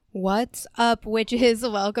What's up, witches?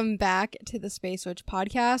 Welcome back to the Space Witch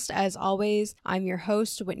podcast. As always, I'm your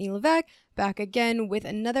host, Whitney Levesque, back again with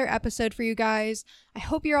another episode for you guys. I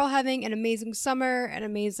hope you're all having an amazing summer, an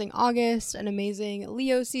amazing August, an amazing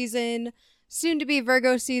Leo season, soon to be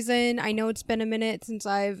Virgo season. I know it's been a minute since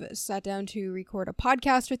I've sat down to record a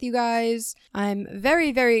podcast with you guys. I'm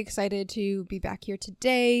very, very excited to be back here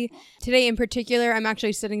today. Today in particular, I'm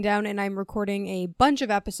actually sitting down and I'm recording a bunch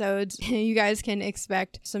of episodes. You guys can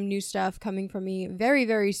expect some new stuff coming from me very,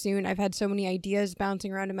 very soon. I've had so many ideas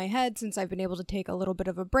bouncing around in my head since I've been able to take a little bit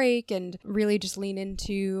of a break and really just lean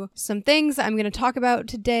into some things I'm going to talk about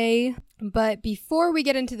today. But before we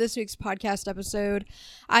get into this week's podcast episode,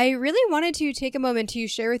 I really wanted to take a moment to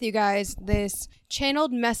share with you guys this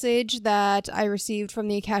channeled message that I received from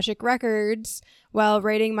the Akashic Records while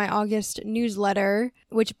writing my August newsletter,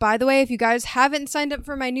 which, by the way, if you guys haven't signed up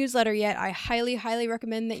for my newsletter yet, I highly, highly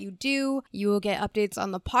recommend that you do. You will get updates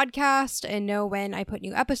on the podcast and know when I put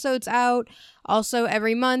new episodes out. Also,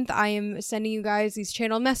 every month, I am sending you guys these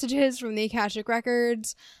channeled messages from the Akashic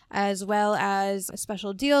Records, as well as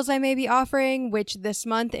special deals I may be offering, which this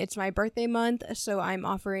month, it's my birthday month, so I'm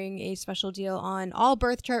offering a special deal on all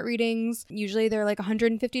birth chart readings. Usually they're like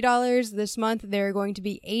 $150. This month, they're going to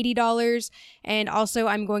be $80. And also,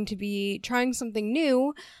 I'm going to be trying something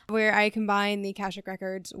new where I combine the Akashic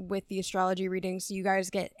Records with the astrology readings, so you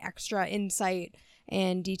guys get extra insight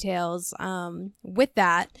and details with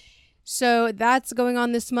that. So that's going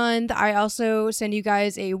on this month. I also send you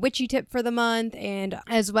guys a witchy tip for the month, and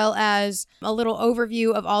as well as a little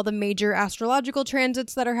overview of all the major astrological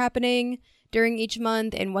transits that are happening during each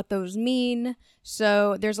month and what those mean.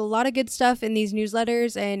 So there's a lot of good stuff in these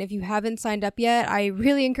newsletters, and if you haven't signed up yet, I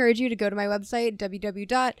really encourage you to go to my website,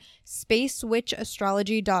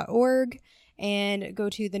 www.spacewitchastrology.org, and go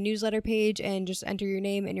to the newsletter page and just enter your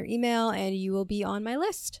name and your email and you will be on my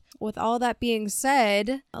list. With all that being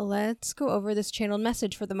said, let's go over this channeled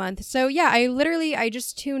message for the month. So yeah, I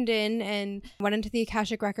just tuned in and went into the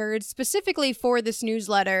Akashic Records specifically for this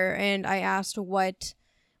newsletter, and I asked what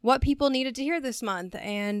people needed to hear this month,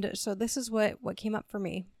 and so this is what came up for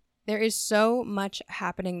me. There is so much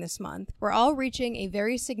happening this month. We're all reaching a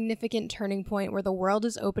very significant turning point where the world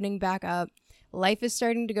is opening back up. Life is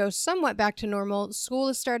starting to go somewhat back to normal, school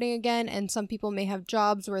is starting again, and some people may have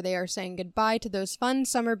jobs where they are saying goodbye to those fun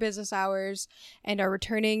summer business hours and are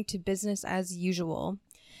returning to business as usual.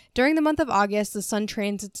 During the month of August, the sun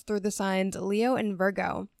transits through the signs Leo and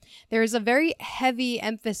Virgo. There is a very heavy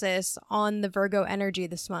emphasis on the Virgo energy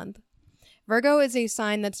this month. Virgo is a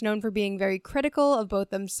sign that's known for being very critical of both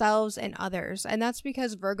themselves and others, and that's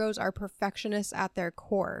because Virgos are perfectionists at their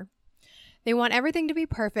core. They want everything to be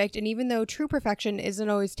perfect, and even though true perfection isn't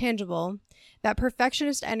always tangible, that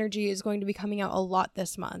perfectionist energy is going to be coming out a lot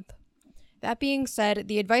this month. That being said,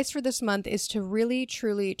 the advice for this month is to really,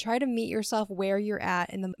 truly try to meet yourself where you're at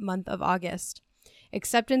in the month of August.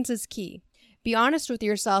 Acceptance is key. Be honest with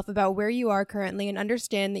yourself about where you are currently and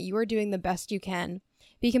understand that you are doing the best you can.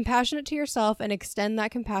 Be compassionate to yourself and extend that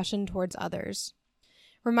compassion towards others.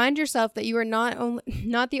 Remind yourself that you are not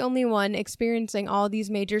the only one experiencing all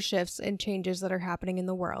these major shifts and changes that are happening in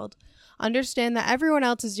the world. Understand that everyone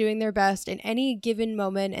else is doing their best in any given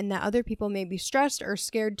moment and that other people may be stressed or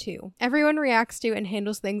scared too. Everyone reacts to and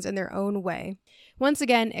handles things in their own way. Once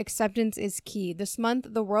again, acceptance is key. This month,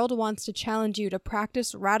 the world wants to challenge you to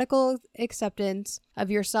practice radical acceptance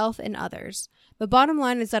of yourself and others. The bottom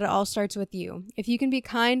line is that it all starts with you. If you can be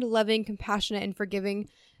kind, loving, compassionate, and forgiving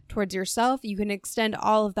towards yourself, you can extend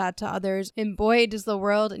all of that to others, and boy, does the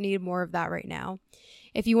world need more of that right now.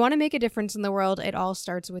 If you want to make a difference in the world, it all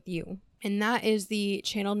starts with you. And that is the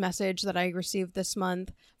channeled message that I received this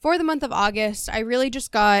month. For the month of August, I really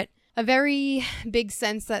just got a very big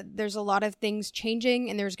sense that there's a lot of things changing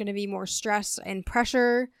and there's going to be more stress and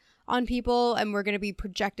pressure on people, and we're going to be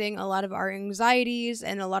projecting a lot of our anxieties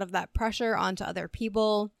and a lot of that pressure onto other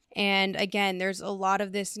people. And again, there's a lot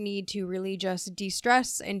of this need to really just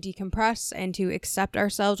de-stress and decompress and to accept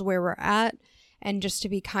ourselves where we're at and just to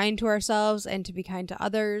be kind to ourselves and to be kind to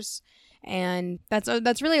others. And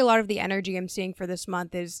that's really a lot of the energy I'm seeing for this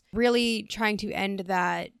month, is really trying to end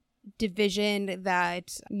that division,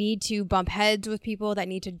 that need to bump heads with people, that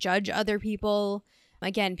need to judge other people.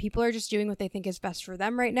 Again, people are just doing what they think is best for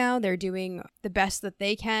them right now. They're doing the best that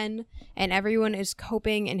they can, and everyone is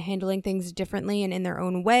coping and handling things differently and in their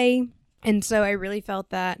own way. And so I really felt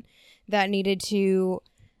that needed to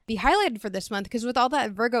be highlighted for this month, because with all that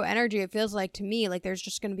Virgo energy, it feels like to me like there's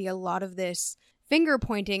just going to be a lot of this finger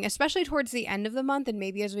pointing, especially towards the end of the month and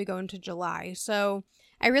maybe as we go into July. So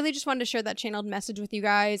I really just wanted to share that channeled message with you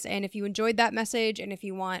guys. And if you enjoyed that message and if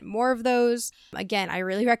you want more of those, again, I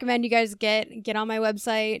really recommend you guys get on my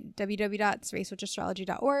website,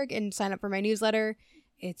 www.spacewitchastrology.org, and sign up for my newsletter.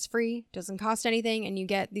 It's free, doesn't cost anything, and you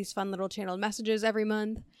get these fun little channeled messages every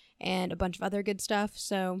month and a bunch of other good stuff.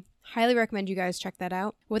 So highly recommend you guys check that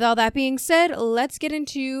out. With all that being said, let's get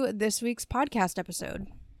into this week's podcast episode.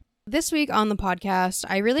 This week on the podcast,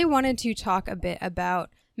 I really wanted to talk a bit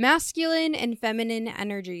about masculine and feminine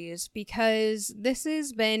energies, because this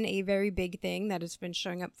has been a very big thing that has been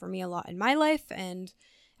showing up for me a lot in my life. And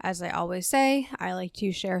as I always say, I like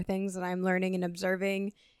to share things that I'm learning and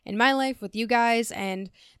observing in my life with you guys, and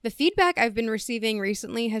the feedback I've been receiving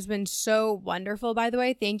recently has been so wonderful, by the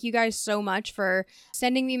way. Thank you guys so much for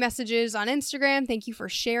sending me messages on Instagram. Thank you for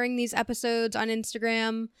sharing these episodes on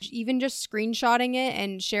Instagram, even just screenshotting it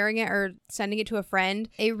and sharing it or sending it to a friend.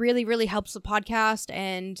 It really, really helps the podcast,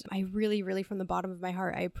 and I really, really, from the bottom of my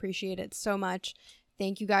heart, I appreciate it so much.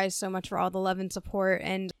 Thank you guys so much for all the love and support.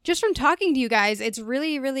 And just from talking to you guys, it's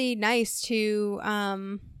really, really nice to,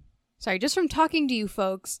 just from talking to you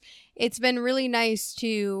folks, it's been really nice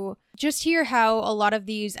to just hear how a lot of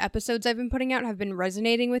these episodes I've been putting out have been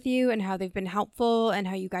resonating with you and how they've been helpful and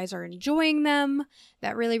how you guys are enjoying them.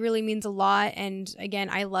 That really, really means a lot. And again,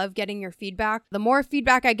 I love getting your feedback. The more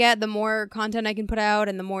feedback I get, the more content I can put out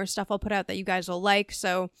and the more stuff I'll put out that you guys will like.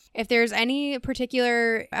 So if there's any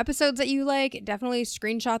particular episodes that you like, definitely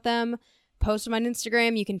screenshot them, post them on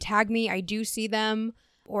Instagram. You can tag me. I do see them,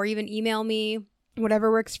 or even email me.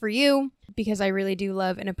 Whatever works for you, because I really do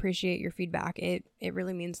love and appreciate your feedback. It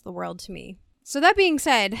really means the world to me. So that being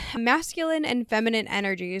said, masculine and feminine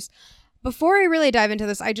energies. Before I really dive into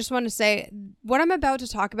this, I just want to say what I'm about to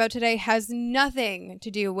talk about today has nothing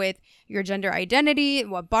to do with your gender identity,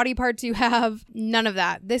 what body parts you have, none of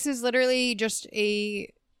that. This is literally just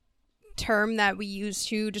a term that we use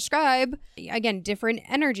to describe, again, different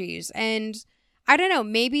energies. And I don't know,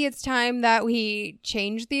 maybe it's time that we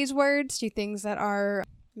change these words to things that are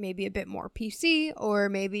maybe a bit more PC or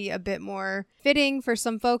maybe a bit more fitting for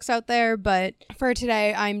some folks out there. But for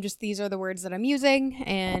today, these are the words that I'm using,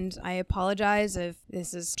 and I apologize if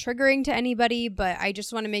this is triggering to anybody, but I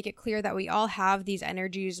just want to make it clear that we all have these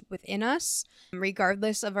energies within us,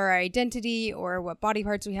 regardless of our identity or what body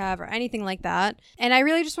parts we have or anything like that. And I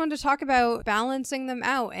really just wanted to talk about balancing them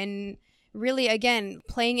out and really, again,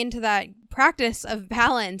 playing into that practice of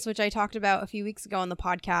balance, which I talked about a few weeks ago on the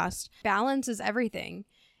podcast. Balance is everything.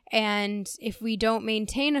 And if we don't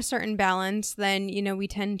maintain a certain balance, then, we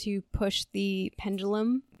tend to push the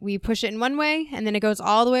pendulum. We push it in one way, and then it goes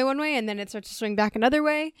all the way one way, and then it starts to swing back another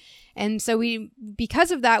way. And so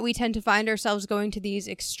because of that, we tend to find ourselves going to these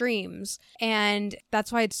extremes. And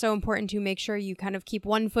that's why it's so important to make sure you kind of keep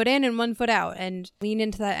one foot in and one foot out and lean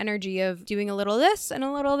into that energy of doing a little this and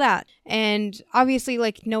a little that. And obviously,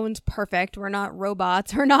 no one's perfect. We're not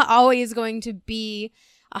robots. We're not always going to be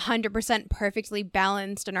 100% perfectly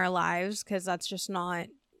balanced in our lives, because that's just not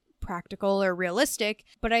practical or realistic.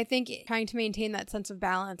 But I think trying to maintain that sense of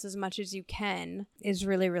balance as much as you can is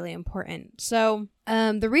really, really important. So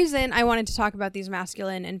the reason I wanted to talk about these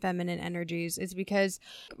masculine and feminine energies is because,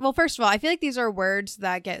 well, first of all, I feel like these are words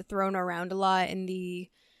that get thrown around a lot in the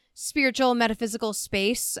spiritual, metaphysical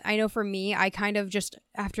space. I know for me, I kind of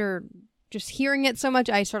after hearing it so much,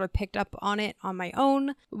 I sort of picked up on it on my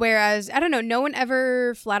own. Whereas, I don't know, no one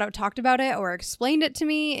ever flat out talked about it or explained it to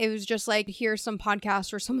me. It was just here's some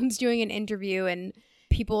podcast where someone's doing an interview and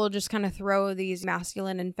people just kind of throw these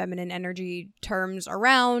masculine and feminine energy terms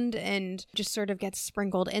around and just sort of gets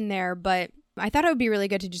sprinkled in there. But I thought it would be really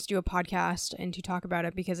good to just do a podcast and to talk about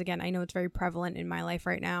it because, again, I know it's very prevalent in my life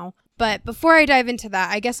right now. But before I dive into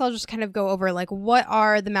that, I guess I'll just kind of go over what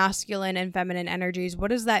are the masculine and feminine energies? What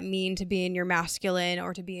does that mean to be in your masculine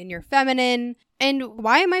or to be in your feminine? And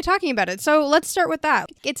why am I talking about it? So let's start with that.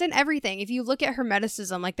 It's in everything. If you look at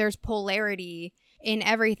Hermeticism, there's polarity in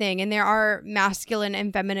everything, and there are masculine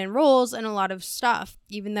and feminine roles in a lot of stuff,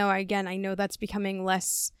 even though, again, I know that's becoming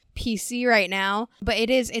less PC right now, but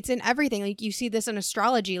it's in everything. You see this in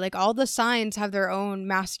astrology, all the signs have their own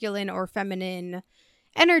masculine or feminine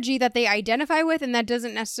energy that they identify with, and that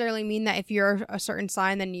doesn't necessarily mean that if you're a certain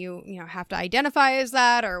sign then you have to identify as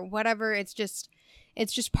that or whatever. It's just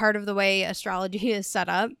part of the way astrology is set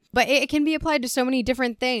up. But it can be applied to so many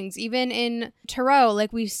different things. Even in tarot,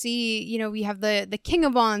 we see, we have the King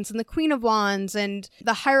of Wands and the Queen of Wands and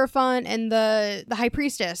the Hierophant and the High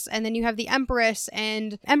Priestess. And then you have the Empress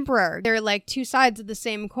and Emperor. They're two sides of the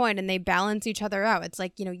same coin and they balance each other out. It's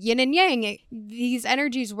yin and yang. These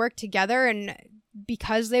energies work together, and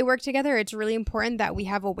because they work together, it's really important that we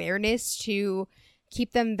have awareness to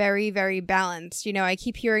keep them very, very balanced. You know, I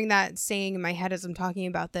keep hearing that saying in my head as I'm talking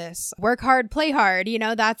about this. Work hard, play hard. You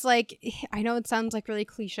know, that's like, I know it sounds like really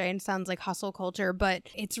cliche and sounds like hustle culture, but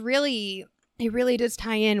it really does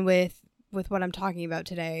tie in with what I'm talking about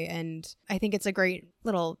today. And I think it's a great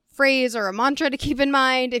little phrase or a mantra to keep in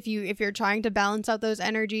mind if you're trying to balance out those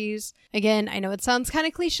energies. Again, I know it sounds kind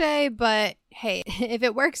of cliche, but hey, if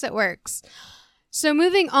it works, it works. So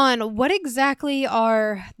moving on, what exactly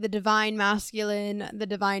are the divine masculine, the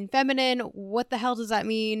divine feminine? What the hell does that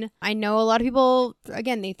mean? I know a lot of people,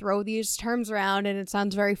 again, they throw these terms around and it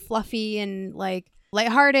sounds very fluffy and like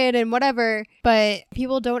lighthearted and whatever, but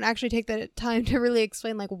people don't actually take the time to really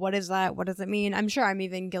explain like, what is that? What does it mean? I'm sure I'm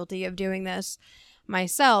even guilty of doing this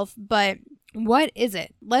myself, but what is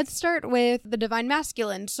it? Let's start with the divine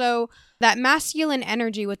masculine. So that masculine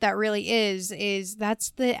energy, what that really is that's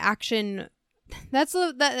the action. That's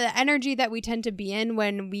the energy that we tend to be in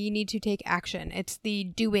when we need to take action. It's the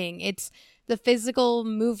doing. It's the physical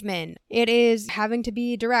movement. It is having to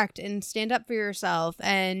be direct and stand up for yourself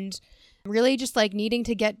and really just like needing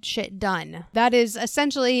to get shit done. That is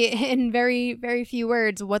essentially, in very, very few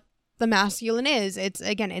words, what the masculine is. It's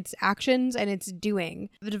actions and it's doing.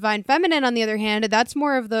 The divine feminine, on the other hand, that's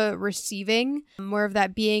more of the receiving, more of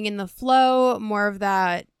that being in the flow, more of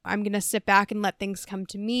that I'm going to sit back and let things come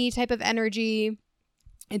to me type of energy.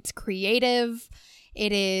 It's creative.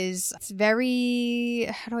 It's very,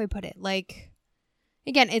 how do I put it? Like,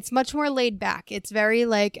 again, it's much more laid back. It's very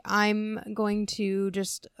like, I'm going to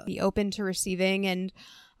just be open to receiving and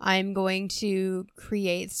I'm going to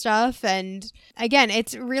create stuff. And again,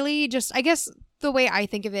 it's really just, I guess the way I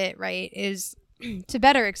think of it, right, is to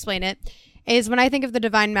better explain it, is when I think of the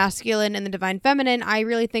divine masculine and the divine feminine, I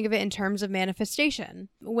really think of it in terms of manifestation.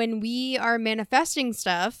 When we are manifesting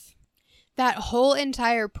stuff, that whole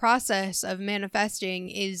entire process of manifesting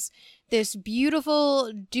is this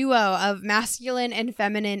beautiful duo of masculine and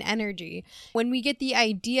feminine energy. When we get the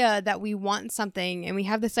idea that we want something and we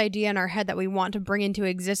have this idea in our head that we want to bring into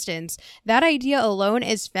existence, that idea alone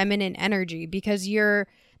is feminine energy because you're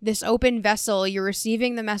this open vessel, you're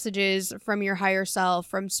receiving the messages from your higher self,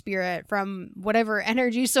 from spirit, from whatever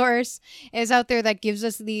energy source is out there that gives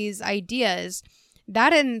us these ideas.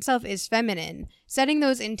 That in itself is feminine. Setting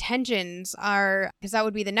those intentions because that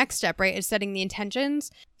would be the next step, right? Is setting the intentions.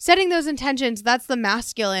 Setting those intentions, that's the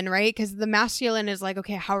masculine, right? Because the masculine is like,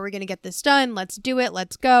 okay, how are we going to get this done? Let's do it.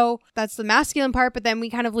 Let's go. That's the masculine part. But then we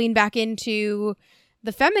kind of lean back into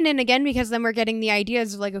the feminine again, because then we're getting the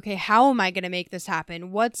ideas of like, okay, how am I going to make this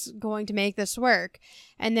happen? What's going to make this work?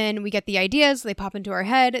 And then we get the ideas, they pop into our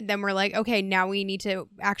head. Then we're like, okay, now we need to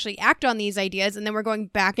actually act on these ideas. And then we're going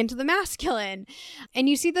back into the masculine. And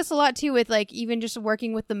you see this a lot too with like even just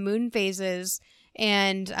working with the moon phases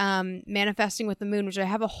and manifesting with the moon, which I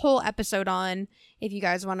have a whole episode on if you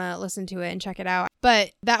guys want to listen to it and check it out.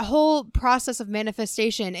 But that whole process of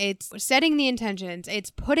manifestation, it's setting the intentions,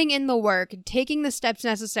 it's putting in the work, taking the steps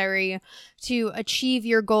necessary to achieve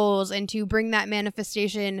your goals and to bring that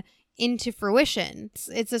manifestation into fruition.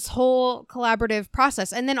 It's this whole collaborative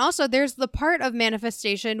process. And then also there's the part of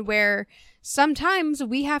manifestation where sometimes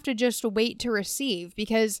we have to just wait to receive,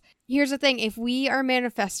 because here's the thing, if we are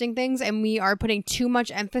manifesting things and we are putting too much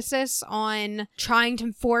emphasis on trying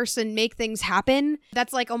to force and make things happen,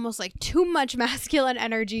 that's like almost like too much masculine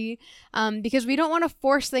energy, because we don't want to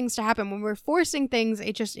force things to happen. When we're forcing things,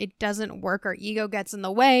 it doesn't work. Our ego gets in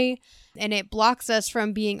the way and it blocks us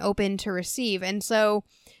from being open to receive. And so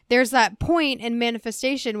there's that point in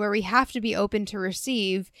manifestation where we have to be open to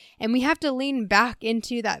receive and we have to lean back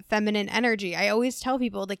into that feminine energy. I always tell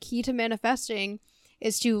people the key to manifesting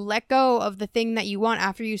is to let go of the thing that you want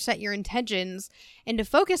after you set your intentions and to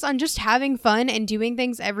focus on just having fun and doing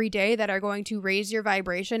things every day that are going to raise your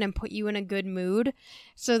vibration and put you in a good mood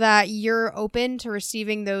so that you're open to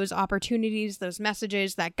receiving those opportunities, those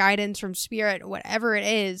messages, that guidance from spirit, whatever it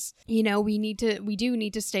is. You know, we do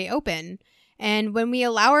need to stay open. And when we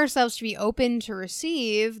allow ourselves to be open to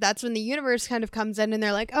receive, that's when the universe kind of comes in and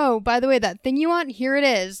they're like, oh, by the way, that thing you want, here it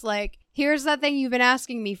is. Like, here's that thing you've been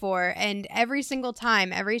asking me for. And every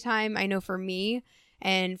time I know for me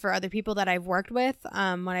and for other people that I've worked with,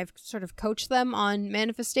 when I've sort of coached them on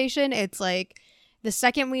manifestation, it's like the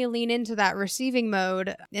second we lean into that receiving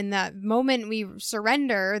mode, in that moment we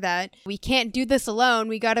surrender that we can't do this alone.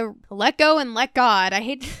 We got to let go and let God. I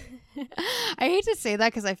hate to say that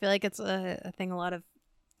because I feel like it's a thing a lot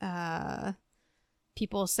of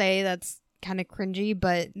people say that's kind of cringy,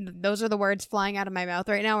 but those are the words flying out of my mouth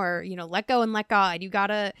right now, or, you know, let go and let God. You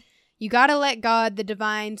gotta You gotta let God, the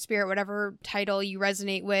divine spirit, whatever title you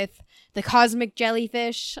resonate with, the cosmic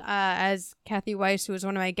jellyfish, as Kathy Weiss, who was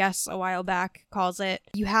one of my guests a while back, calls it.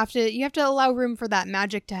 You have to allow room for that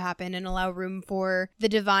magic to happen and allow room for the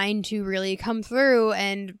divine to really come through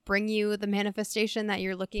and bring you the manifestation that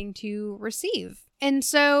you're looking to receive. And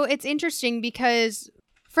so it's interesting because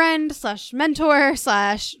friend / mentor /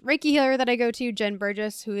 Reiki healer that I go to, Jen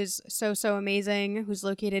Burgess, who is so amazing, who's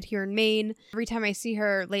located here in Maine. Every time I see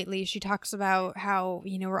her lately, she talks about how,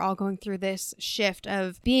 we're all going through this shift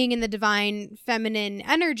of being in the divine feminine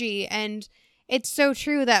energy. And it's so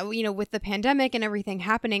true that, with the pandemic and everything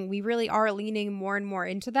happening, we really are leaning more and more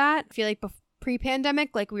into that. I feel like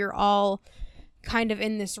pre-pandemic, like we were all kind of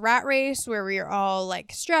in this rat race where we are all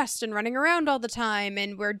like stressed and running around all the time,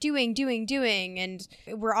 and we're doing, and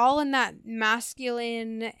we're all in that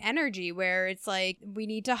masculine energy where it's like we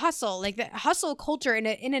need to hustle. Like the hustle culture in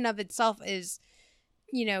and of itself is,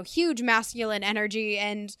 huge masculine energy.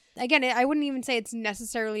 And again, I wouldn't even say it's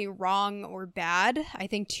necessarily wrong or bad. I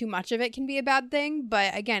think too much of it can be a bad thing,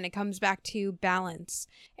 but again, it comes back to balance.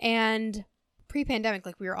 And pre-pandemic,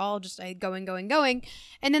 like we were all just going.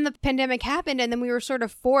 And then the pandemic happened, and then we were sort of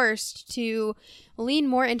forced to lean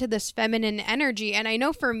more into this feminine energy. And I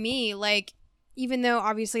know for me, like, even though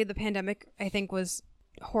obviously the pandemic, I think, was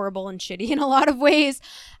horrible and shitty in a lot of ways,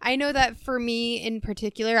 I know that for me in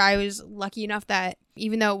particular, I was lucky enough that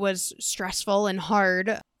even though it was stressful and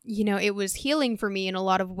hard, it was healing for me in a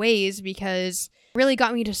lot of ways because it really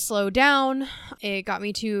got me to slow down. It got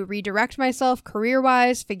me to redirect myself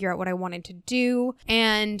career-wise, figure out what I wanted to do.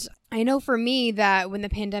 And I know for me that when the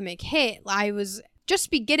pandemic hit, I was just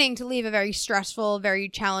beginning to leave a very stressful, very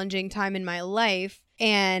challenging time in my life.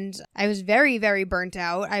 And I was very, very burnt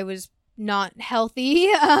out. I was not healthy,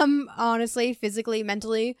 honestly, physically,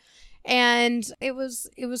 mentally. And it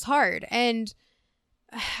was hard. And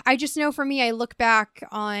I just know for me, I look back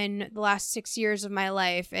on the last 6 years of my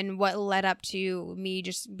life and what led up to me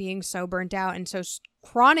just being so burnt out and so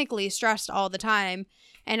chronically stressed all the time.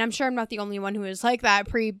 And I'm sure I'm not the only one who was like that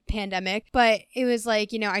pre-pandemic, but it was like,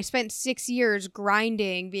 I spent 6 years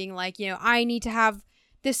grinding, being like, I need to have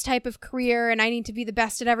this type of career and I need to be the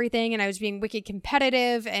best at everything. And I was being wicked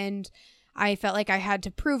competitive, and I felt like I had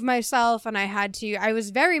to prove myself, and I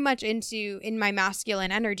was very much in my masculine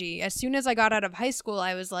energy. As soon as I got out of high school,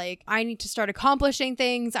 I was like, I need to start accomplishing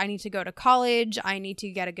things. I need to go to college. I need to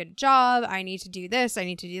get a good job. I need to do this. I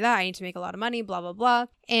need to do that. I need to make a lot of money, blah, blah, blah.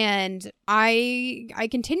 And I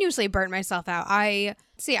continuously burnt myself out. I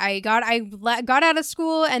got out of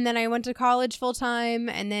school, and then I went to college full time,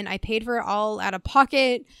 and then I paid for it all out of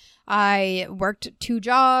pocket. I worked 2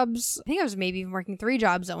 jobs. I think I was maybe even working 3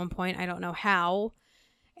 jobs at one point. I don't know how.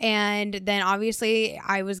 And then obviously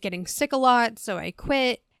I was getting sick a lot, so I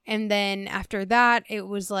quit. And then after that, it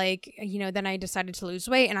was like, then I decided to lose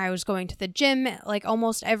weight, and I was going to the gym like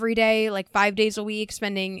almost every day, like 5 days a week,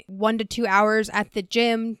 spending 1 to 2 hours at the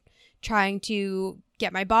gym, trying to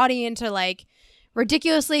get my body into like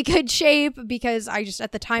ridiculously good shape because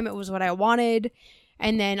at the time it was what I wanted.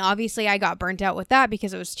 And then obviously I got burnt out with that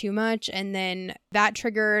because it was too much. And then that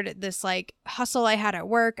triggered this like hustle I had at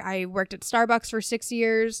work. I worked at Starbucks for 6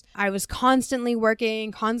 years. I was constantly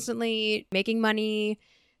working, constantly making money,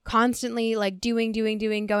 constantly like doing,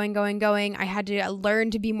 going. I had to learn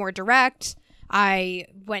to be more direct. I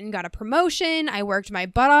went and got a promotion. I worked my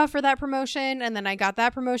butt off for that promotion, and then I got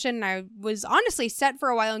that promotion, and I was honestly set for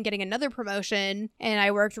a while on getting another promotion, and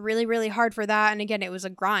I worked really, really hard for that. And again, it was a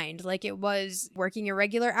grind. Like, it was working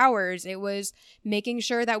irregular hours. It was making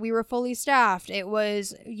sure that we were fully staffed. It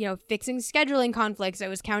was, fixing scheduling conflicts. It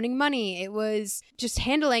was counting money. It was just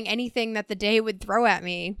handling anything that the day would throw at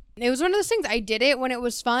me. It was one of those things. I did it when it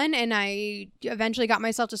was fun, and I eventually got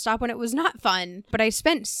myself to stop when it was not fun. But I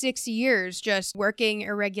spent 6 years just working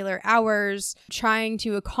irregular hours, trying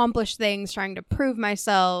to accomplish things, trying to prove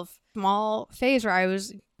myself. Small phase where I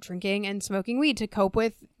was drinking and smoking weed to cope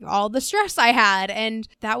with all the stress I had, and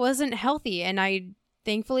that wasn't healthy. And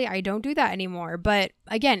thankfully, I don't do that anymore. But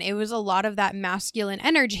again, it was a lot of that masculine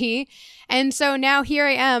energy. And so now here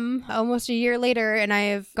I am almost a year later, and I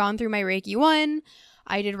have gone through my Reiki 1.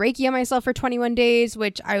 I did Reiki on myself for 21 days,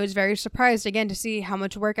 which I was very surprised again to see how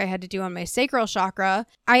much work I had to do on my sacral chakra.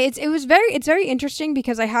 It's very interesting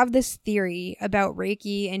because I have this theory about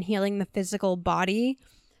Reiki and healing the physical body,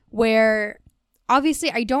 where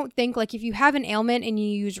obviously I don't think, like, if you have an ailment and you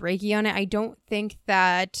use Reiki on it, I don't think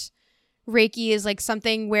that Reiki is like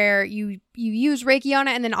something where you use Reiki on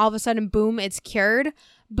it and then all of a sudden, boom, it's cured.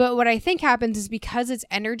 But what I think happens is, because it's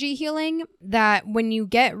energy healing, that when you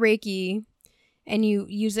get Reiki and you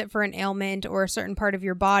use it for an ailment or a certain part of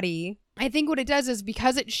your body, I think what it does is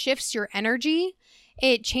because it shifts your energy,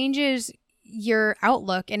 it changes your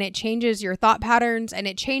outlook and it changes your thought patterns and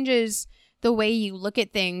it changes the way you look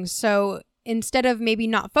at things. So instead of maybe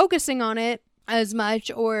not focusing on it as much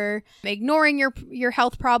or ignoring your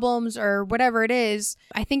health problems or whatever it is,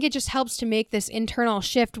 I think it just helps to make this internal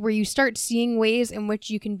shift where you start seeing ways in which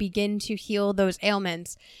you can begin to heal those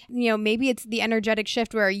ailments. Maybe it's the energetic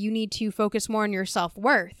shift where you need to focus more on your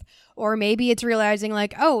self-worth. Or maybe it's realizing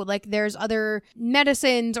there's other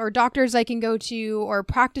medicines or doctors I can go to or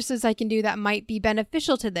practices I can do that might be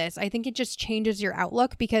beneficial to this. I think it just changes your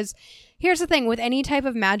outlook, because here's the thing with any type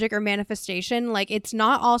of magic or manifestation, it's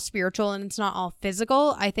not all spiritual and it's not all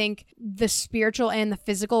physical. I think the spiritual and the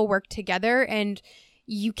physical work together, and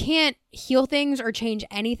you can't heal things or change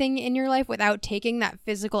anything in your life without taking that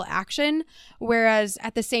physical action. Whereas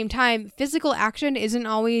at the same time, physical action isn't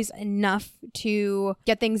always enough to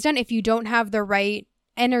get things done if you don't have the right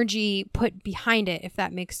energy put behind it, if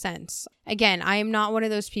that makes sense. Again, I am not one of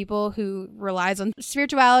those people who relies on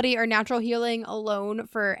spirituality or natural healing alone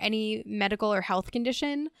for any medical or health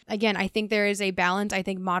condition. Again, I think there is a balance. I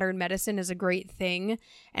think modern medicine is a great thing.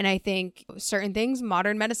 And I think certain things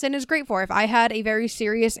modern medicine is great for. If I had a very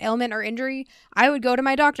serious ailment or injury, I would go to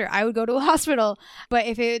my doctor. I would go to a hospital. But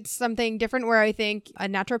if it's something different where I think a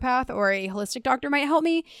naturopath or a holistic doctor might help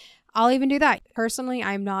me, I'll even do that. Personally,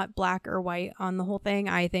 I'm not black or white on the whole thing.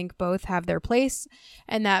 I think both have their place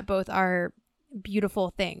and that both are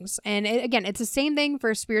beautiful things. And again, it's the same thing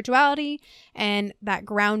for spirituality and that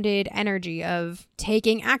grounded energy of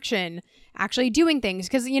taking action, actually doing things.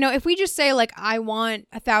 Because, if we just say I want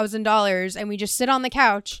 $1,000 and we just sit on the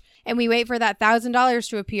couch and we wait for that $1,000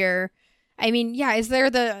 to appear, is there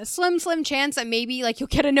the slim chance that maybe you'll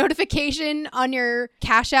get a notification on your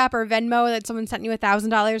Cash App or Venmo that someone sent you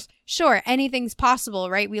 $1,000? Sure, anything's possible,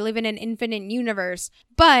 right? We live in an infinite universe.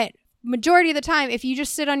 But majority of the time, if you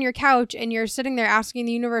just sit on your couch and you're sitting there asking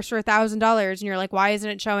the universe for $1,000 and you're like, why isn't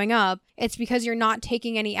it showing up? It's because you're not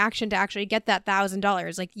taking any action to actually get that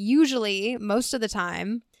 $1,000. Usually, most of the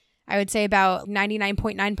time, I would say about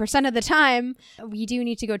 99.9% of the time, we do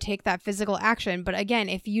need to go take that physical action. But again,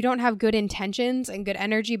 if you don't have good intentions and good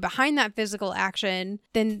energy behind that physical action,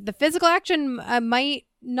 then the physical action might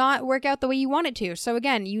not work out the way you want it to. So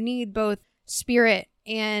again, you need both spirit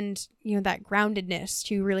and, that groundedness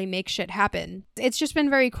to really make shit happen. It's just been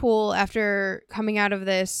very cool after coming out of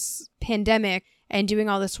this pandemic and doing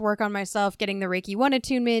all this work on myself, getting the Reiki 1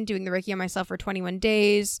 attunement, doing the Reiki on myself for 21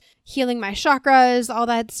 days, healing my chakras, all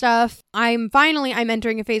that stuff. I'm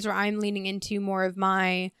entering a phase where I'm leaning into more of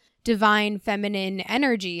my divine feminine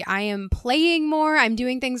energy. I am playing more. I'm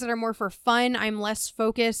doing things that are more for fun. I'm less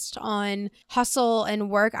focused on hustle and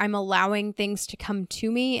work. I'm allowing things to come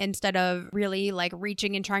to me instead of really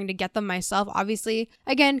reaching and trying to get them myself. Obviously,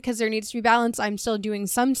 again, because there needs to be balance, I'm still doing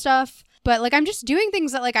some stuff. But I'm just doing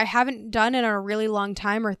things that I haven't done in a really long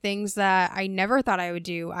time, or things that I never thought I would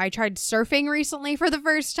do. I tried surfing recently for the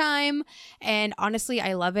first time, and honestly,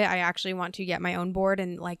 I love it. I actually want to get my own board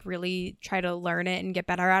and really try to learn it and get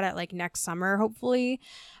better at it next summer, hopefully.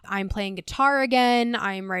 I'm playing guitar again.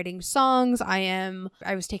 I'm writing songs. I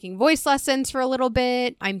was taking voice lessons for a little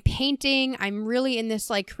bit. I'm painting. I'm really in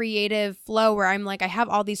this creative flow where I'm I have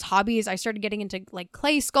all these hobbies. I started getting into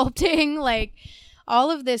clay sculpting,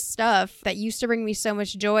 all of this stuff that used to bring me so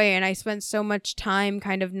much joy, and I spent so much time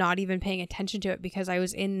kind of not even paying attention to it because I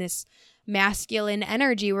was in this masculine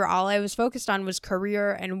energy where all I was focused on was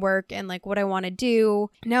career and work and what I want to do.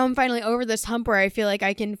 Now I'm finally over this hump where I feel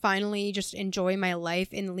I can finally just enjoy my life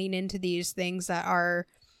and lean into these things that are,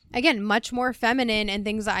 again, much more feminine and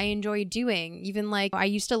things that I enjoy doing. Even I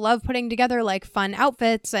used to love putting together fun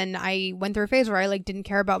outfits, and I went through a phase where I didn't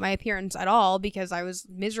care about my appearance at all because I was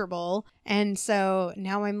miserable. And so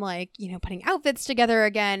now I'm putting outfits together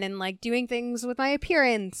again and doing things with my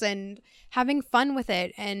appearance and having fun with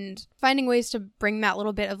it and finding ways to bring that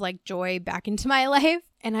little bit of joy back into my life.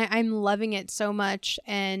 And I'm loving it so much.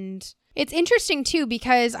 And it's interesting too,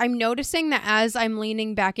 because I'm noticing that as I'm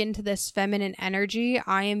leaning back into this feminine energy,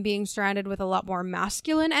 I am being surrounded with a lot more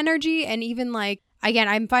masculine energy. And even again,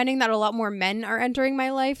 I'm finding that a lot more men are entering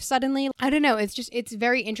my life suddenly. I don't know. It's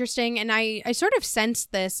very interesting. And I sort of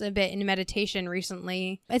sensed this a bit in meditation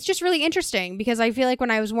recently. It's just really interesting because I feel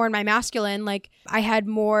when I was more in my masculine, I had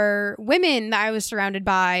more women that I was surrounded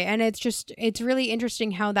by. And it's really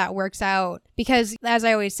interesting how that works out. Because as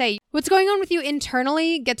I always say, what's going on with you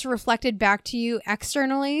internally gets reflected back to you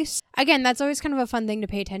externally. Again, that's always kind of a fun thing to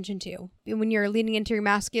pay attention to. when you're leaning into your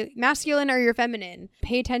masculine or your feminine.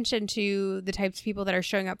 Pay attention to the types of people that are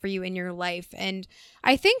showing up for you in your life. And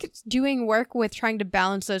I think doing work with trying to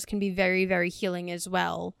balance those can be very, very healing as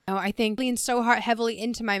well. I think leaning so heavily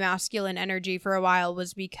into my masculine energy for a while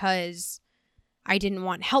was because I didn't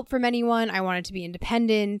want help from anyone. I wanted to be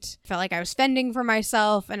independent. Felt like I was fending for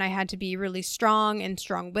myself and I had to be really strong and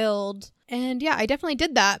strong-willed. And yeah, I definitely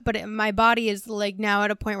did that. But my body is like now at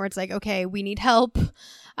a point where it's like, okay, we need help.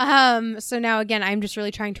 So now again, I'm just really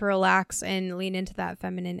trying to relax and lean into that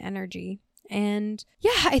feminine energy. And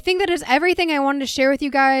yeah, I think that is everything I wanted to share with you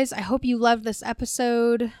guys. I hope you loved this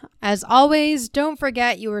episode. As always, don't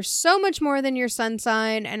forget you are so much more than your sun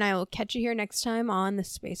sign. And I will catch you here next time on the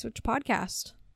Space Witch Podcast.